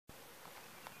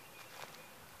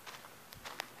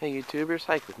Hey YouTubers,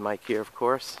 Hike with Mike here of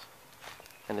course,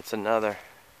 and it's another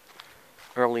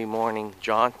early morning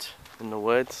jaunt in the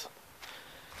woods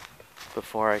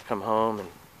before I come home and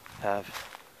have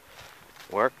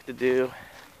work to do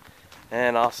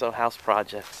and also house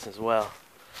projects as well.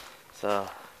 So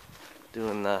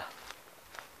doing the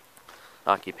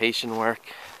occupation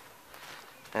work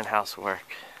and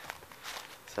housework.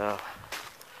 So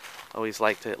always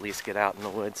like to at least get out in the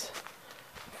woods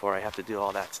before I have to do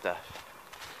all that stuff,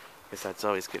 because that's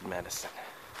always good medicine.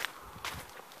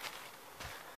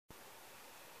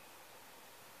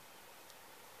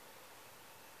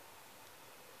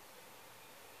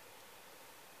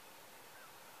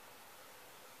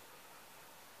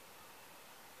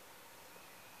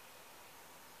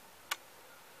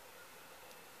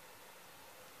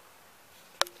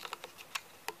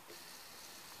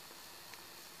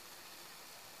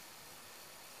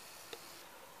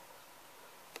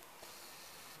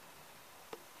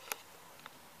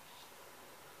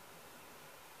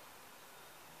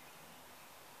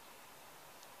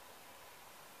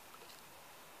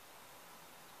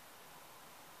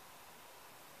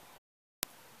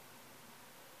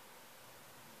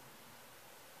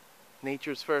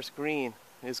 Nature's first green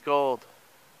is gold.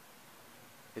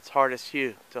 Its hardest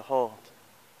hue to hold.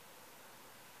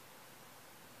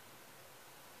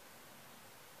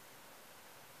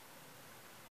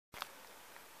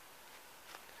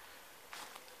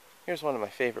 Here's one of my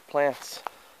favorite plants.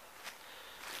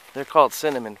 They're called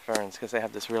cinnamon ferns because they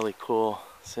have this really cool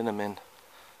cinnamon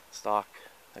stalk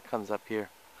that comes up here.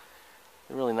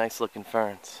 They're really nice looking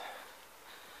ferns.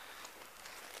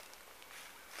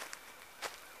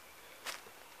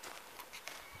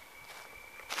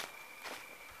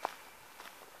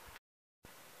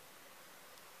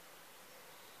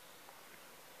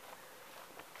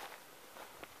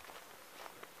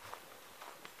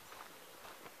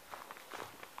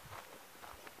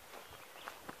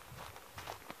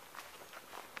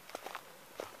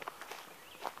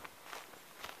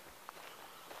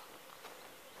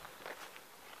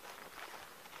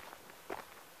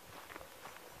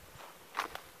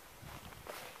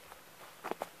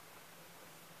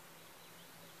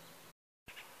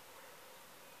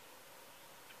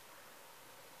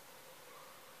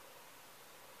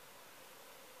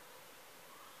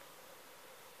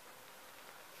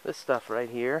 This stuff right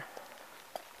here,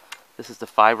 this is the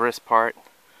fibrous part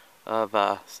of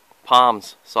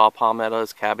palms, saw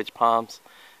palmettos, cabbage palms.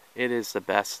 It is the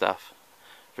best stuff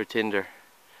for tinder.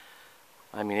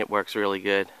 I mean, it works really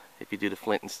good. If you do the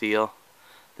flint and steel,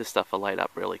 this stuff will light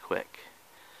up really quick.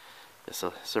 It's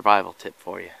a survival tip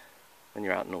for you when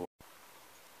you're out in the woods.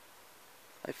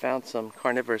 I found some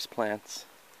carnivorous plants.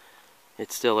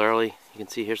 It's still early. You can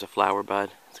see here's a flower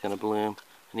bud. It's going to bloom.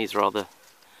 And these are all the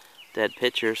dead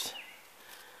pitchers.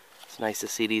 It's nice to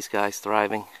see these guys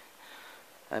thriving.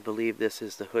 I believe this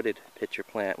is the hooded pitcher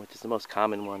plant, which is the most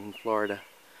common one in Florida.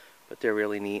 But they're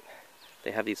really neat.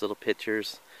 They have these little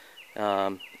pitchers.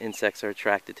 Insects are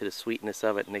attracted to the sweetness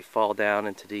of it, and they fall down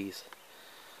into the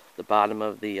bottom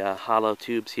of the hollow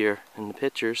tubes here in the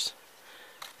pitchers,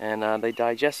 and they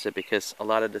digest it because a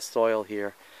lot of the soil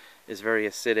here is very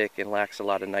acidic and lacks a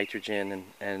lot of nitrogen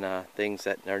and things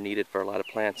that are needed for a lot of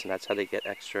plants, and that's how they get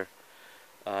extra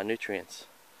nutrients.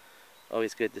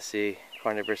 Always good to see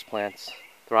carnivorous plants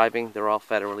thriving. They're all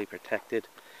federally protected,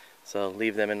 so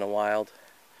leave them in the wild.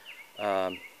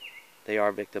 They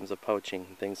are victims of poaching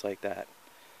and things like that.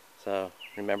 So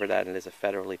remember that it is a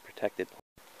federally protected plant.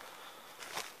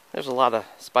 There's a lot of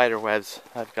spider webs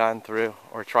I've gone through,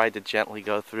 or tried to gently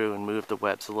go through and move the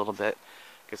webs a little bit,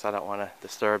 because I don't want to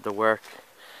disturb the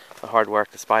hard work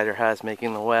the spider has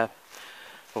making the web.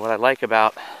 But what I like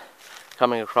about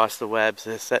coming across the webs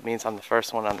is that means I'm the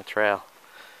first one on the trail,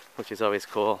 which is always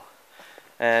cool.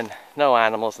 And no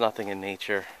animals, nothing in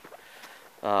nature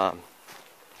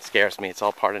scares me. It's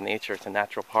all part of nature. It's a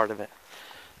natural part of it.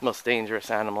 The most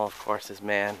dangerous animal, of course, is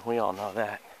man. We all know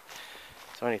that.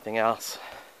 So anything else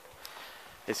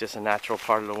is just a natural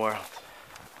part of the world.